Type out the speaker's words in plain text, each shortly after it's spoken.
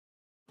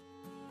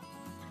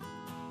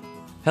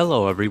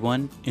Hello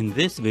everyone, in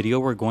this video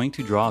we're going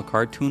to draw a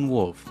cartoon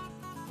wolf.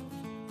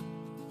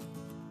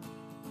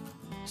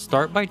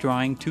 Start by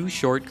drawing two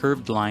short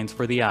curved lines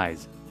for the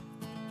eyes.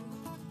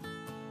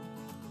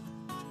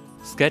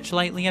 Sketch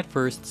lightly at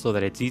first so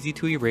that it's easy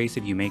to erase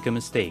if you make a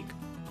mistake.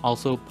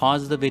 Also,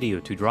 pause the video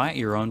to draw at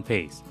your own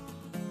pace.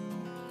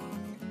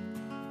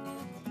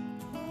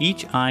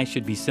 Each eye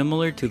should be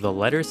similar to the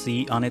letter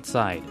C on its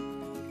side.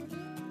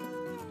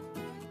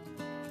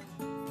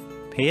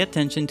 Pay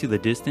attention to the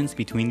distance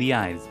between the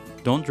eyes.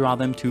 Don't draw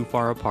them too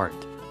far apart.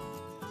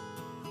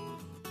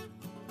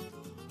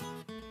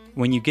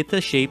 When you get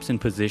the shapes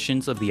and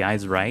positions of the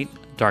eyes right,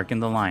 darken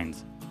the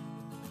lines.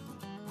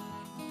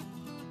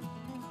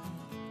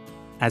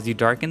 As you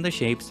darken the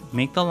shapes,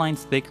 make the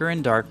lines thicker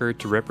and darker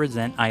to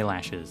represent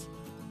eyelashes.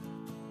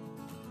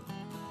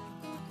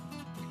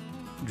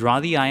 Draw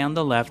the eye on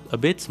the left a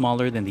bit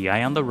smaller than the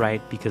eye on the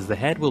right because the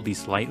head will be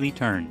slightly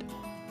turned.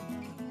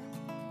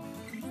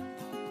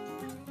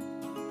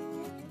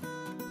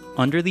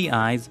 Under the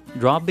eyes,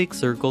 draw big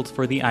circles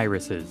for the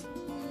irises.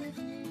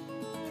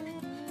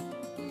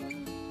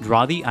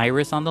 Draw the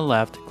iris on the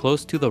left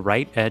close to the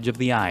right edge of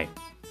the eye.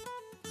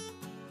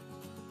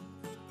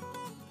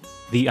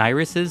 The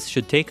irises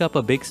should take up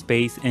a big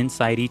space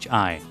inside each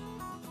eye.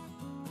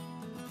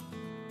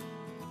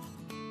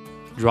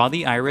 Draw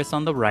the iris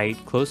on the right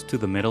close to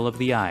the middle of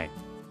the eye.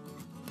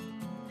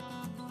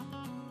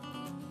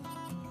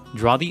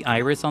 Draw the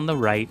iris on the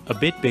right a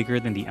bit bigger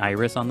than the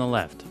iris on the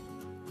left.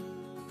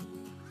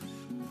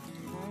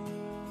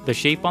 The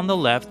shape on the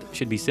left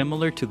should be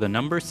similar to the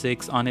number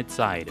 6 on its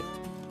side.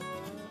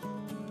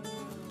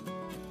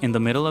 In the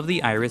middle of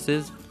the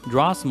irises,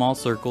 draw small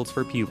circles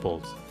for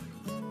pupils.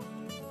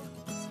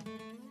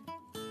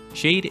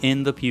 Shade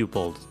in the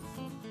pupils.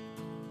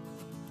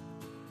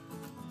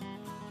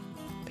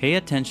 Pay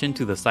attention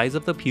to the size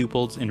of the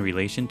pupils in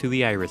relation to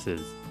the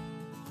irises.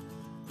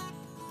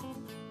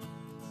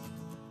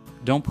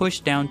 Don't push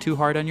down too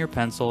hard on your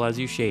pencil as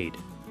you shade.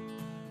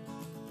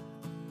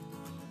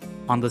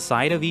 On the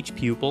side of each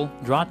pupil,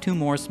 draw 2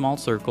 more small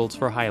circles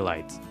for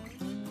highlights.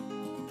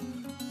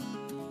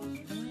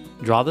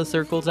 Draw the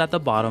circles at the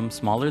bottom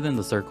smaller than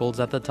the circles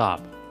at the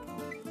top.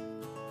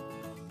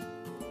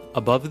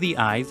 Above the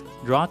eyes,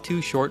 draw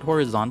 2 short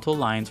horizontal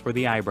lines for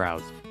the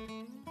eyebrows.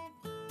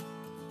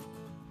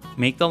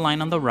 Make the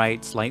line on the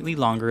right slightly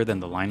longer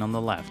than the line on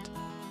the left.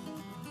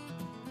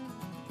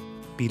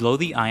 Below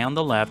the eye on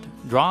the left,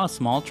 draw a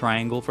small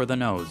triangle for the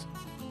nose.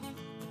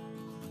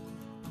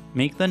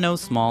 Make the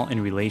nose small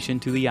in relation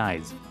to the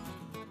eyes.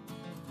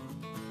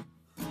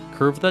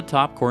 Curve the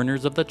top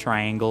corners of the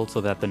triangle so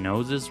that the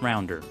nose is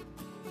rounder.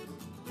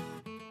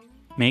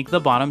 Make the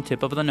bottom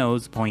tip of the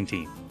nose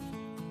pointy.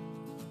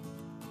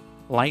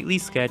 Lightly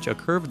sketch a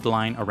curved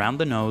line around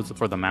the nose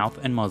for the mouth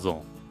and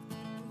muzzle.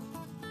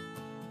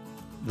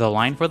 The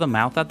line for the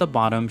mouth at the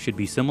bottom should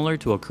be similar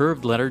to a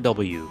curved letter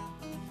W.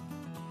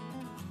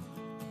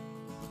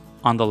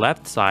 On the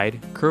left side,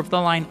 curve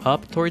the line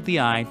up toward the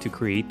eye to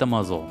create the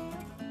muzzle.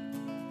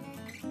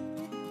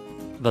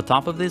 The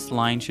top of this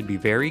line should be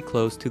very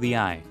close to the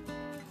eye.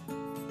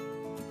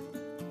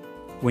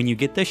 When you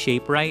get the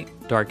shape right,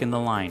 darken the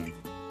line.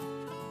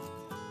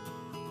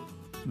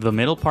 The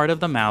middle part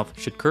of the mouth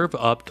should curve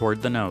up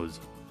toward the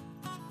nose.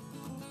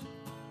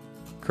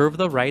 Curve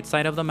the right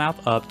side of the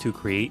mouth up to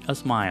create a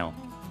smile.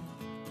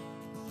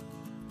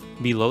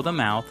 Below the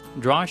mouth,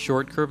 draw a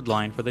short curved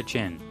line for the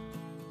chin.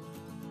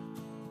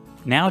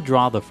 Now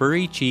draw the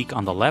furry cheek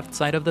on the left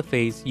side of the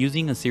face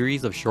using a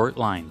series of short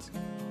lines.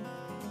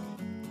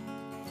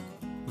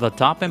 The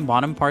top and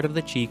bottom part of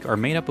the cheek are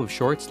made up of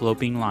short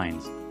sloping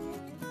lines.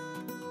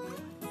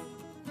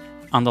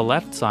 On the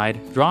left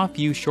side, draw a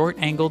few short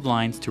angled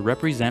lines to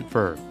represent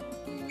fur.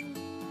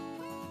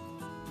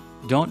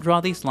 Don't draw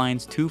these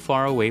lines too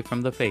far away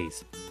from the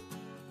face.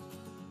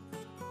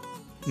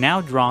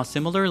 Now draw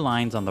similar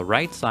lines on the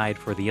right side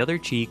for the other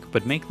cheek,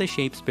 but make the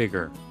shapes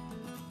bigger.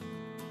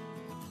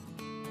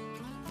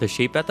 The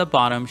shape at the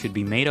bottom should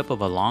be made up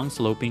of a long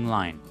sloping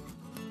line.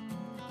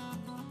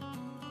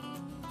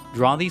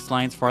 Draw these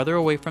lines farther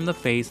away from the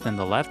face than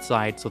the left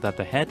side so that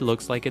the head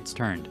looks like it's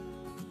turned.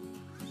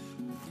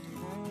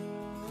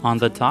 On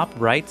the top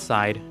right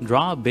side,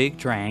 draw a big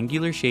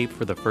triangular shape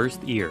for the first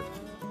ear.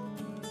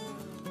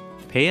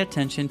 Pay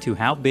attention to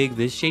how big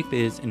this shape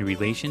is in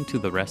relation to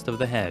the rest of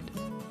the head.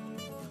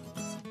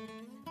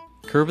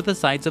 Curve the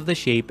sides of the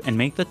shape and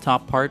make the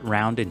top part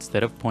round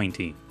instead of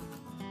pointy.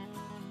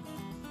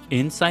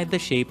 Inside the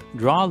shape,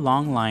 draw a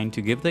long line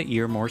to give the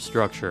ear more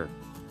structure.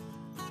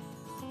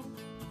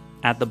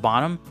 At the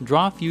bottom,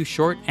 draw a few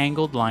short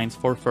angled lines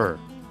for fur.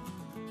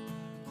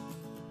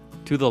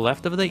 To the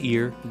left of the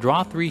ear,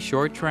 draw 3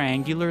 short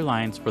triangular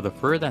lines for the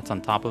fur that's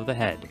on top of the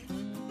head.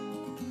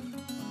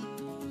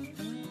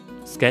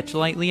 Sketch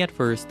lightly at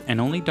first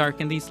and only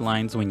darken these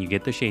lines when you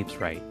get the shapes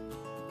right.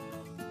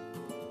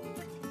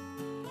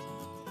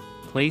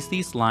 Place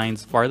these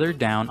lines farther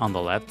down on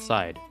the left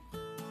side.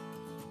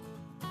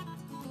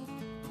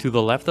 To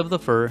the left of the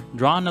fur,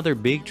 draw another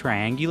big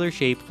triangular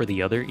shape for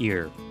the other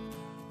ear.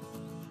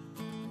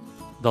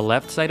 The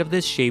left side of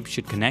this shape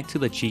should connect to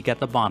the cheek at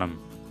the bottom.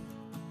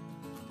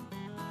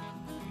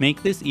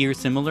 Make this ear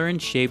similar in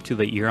shape to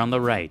the ear on the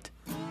right.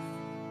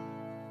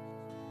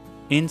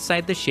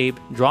 Inside the shape,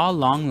 draw a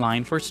long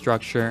line for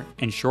structure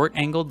and short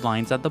angled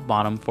lines at the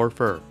bottom for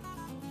fur.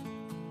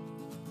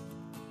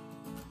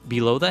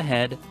 Below the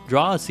head,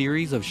 draw a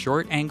series of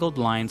short angled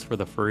lines for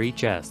the furry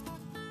chest.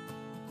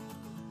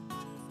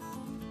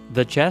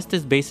 The chest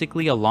is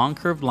basically a long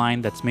curved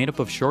line that's made up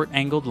of short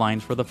angled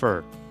lines for the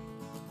fur.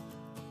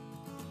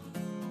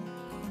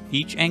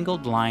 Each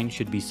angled line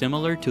should be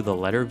similar to the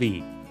letter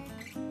V.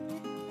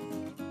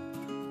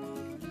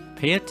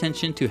 Pay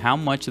attention to how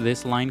much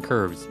this line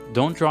curves.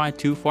 Don't draw it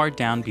too far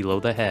down below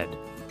the head.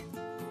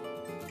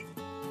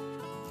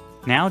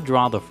 Now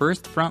draw the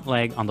first front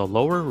leg on the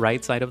lower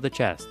right side of the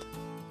chest.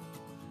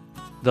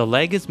 The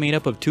leg is made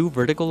up of 2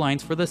 vertical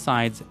lines for the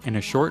sides and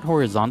a short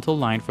horizontal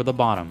line for the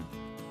bottom.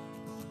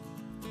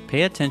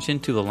 Pay attention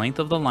to the length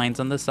of the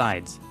lines on the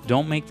sides.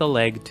 Don't make the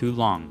leg too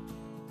long.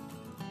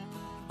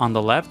 On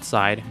the left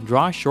side,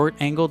 draw a short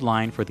angled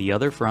line for the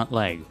other front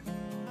leg.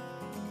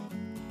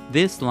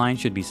 This line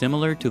should be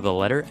similar to the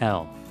letter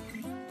L.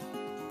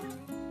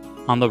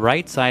 On the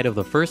right side of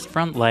the first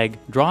front leg,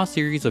 draw a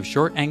series of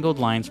short angled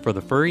lines for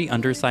the furry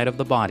underside of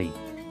the body.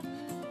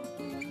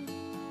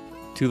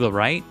 To the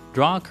right,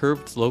 draw a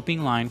curved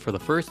sloping line for the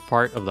first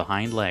part of the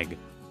hind leg.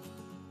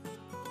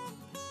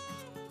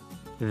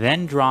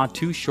 Then draw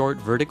 2 short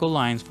vertical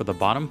lines for the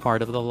bottom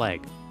part of the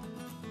leg.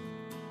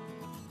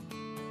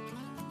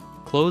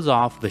 Close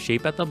off the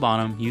shape at the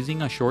bottom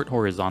using a short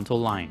horizontal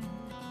line.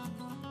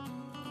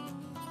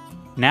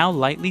 Now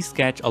lightly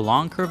sketch a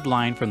long curved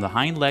line from the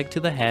hind leg to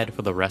the head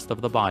for the rest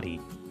of the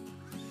body.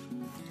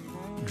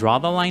 Draw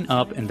the line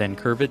up and then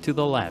curve it to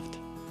the left.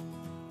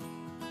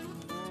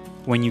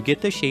 When you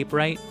get the shape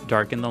right,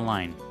 darken the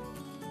line.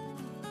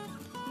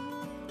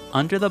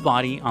 Under the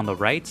body on the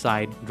right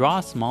side, draw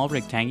a small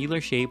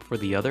rectangular shape for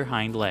the other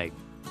hind leg.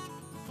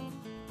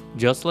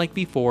 Just like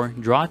before,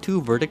 draw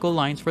 2 vertical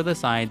lines for the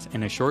sides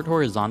and a short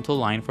horizontal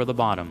line for the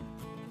bottom.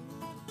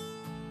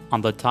 On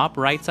the top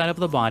right side of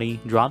the body,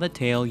 draw the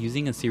tail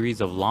using a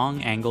series of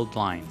long angled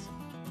lines.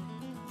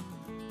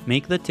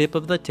 Make the tip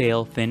of the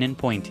tail thin and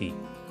pointy.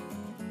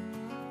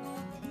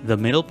 The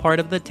middle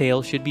part of the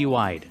tail should be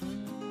wide.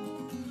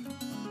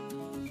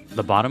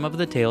 The bottom of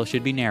the tail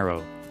should be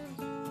narrow.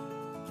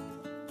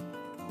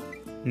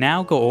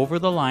 Now go over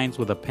the lines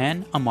with a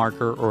pen, a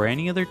marker, or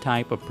any other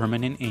type of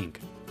permanent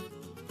ink.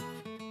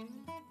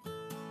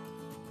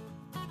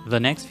 The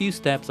next few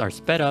steps are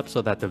sped up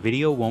so that the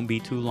video won't be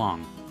too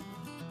long.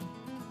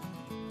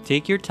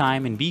 Take your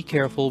time and be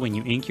careful when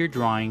you ink your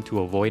drawing to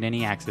avoid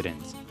any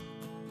accidents.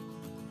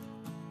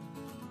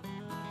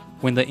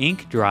 When the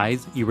ink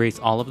dries, erase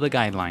all of the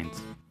guidelines.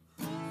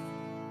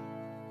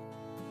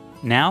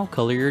 Now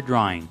color your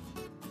drawing.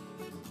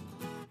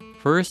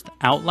 First,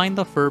 outline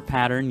the fur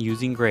pattern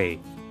using gray.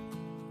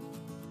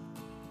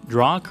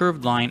 Draw a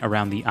curved line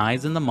around the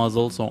eyes and the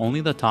muzzle so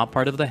only the top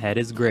part of the head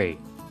is gray.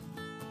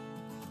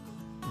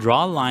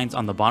 Draw lines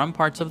on the bottom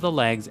parts of the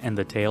legs and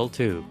the tail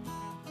too.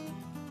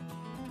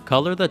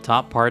 Color the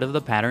top part of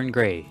the pattern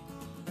gray.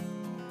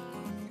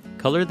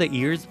 Color the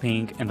ears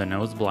pink and the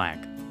nose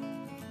black.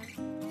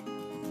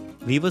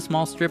 Leave a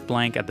small strip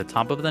blank at the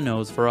top of the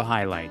nose for a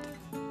highlight.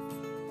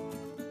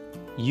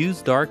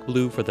 Use dark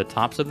blue for the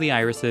tops of the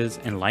irises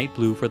and light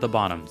blue for the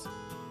bottoms.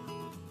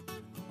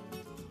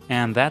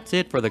 And that's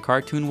it for the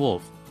cartoon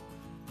wolf.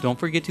 Don't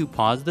forget to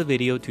pause the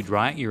video to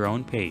draw at your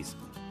own pace.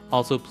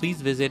 Also,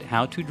 please visit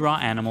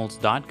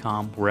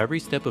howtodrawanimals.com where every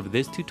step of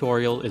this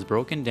tutorial is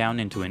broken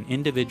down into an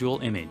individual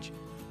image.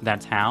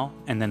 That's how,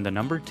 and then the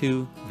number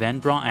 2,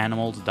 then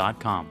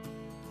drawanimals.com.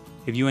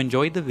 If you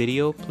enjoyed the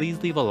video, please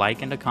leave a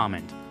like and a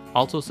comment.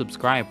 Also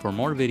subscribe for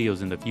more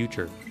videos in the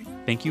future.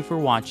 Thank you for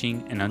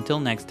watching, and until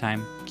next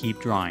time, keep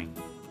drawing.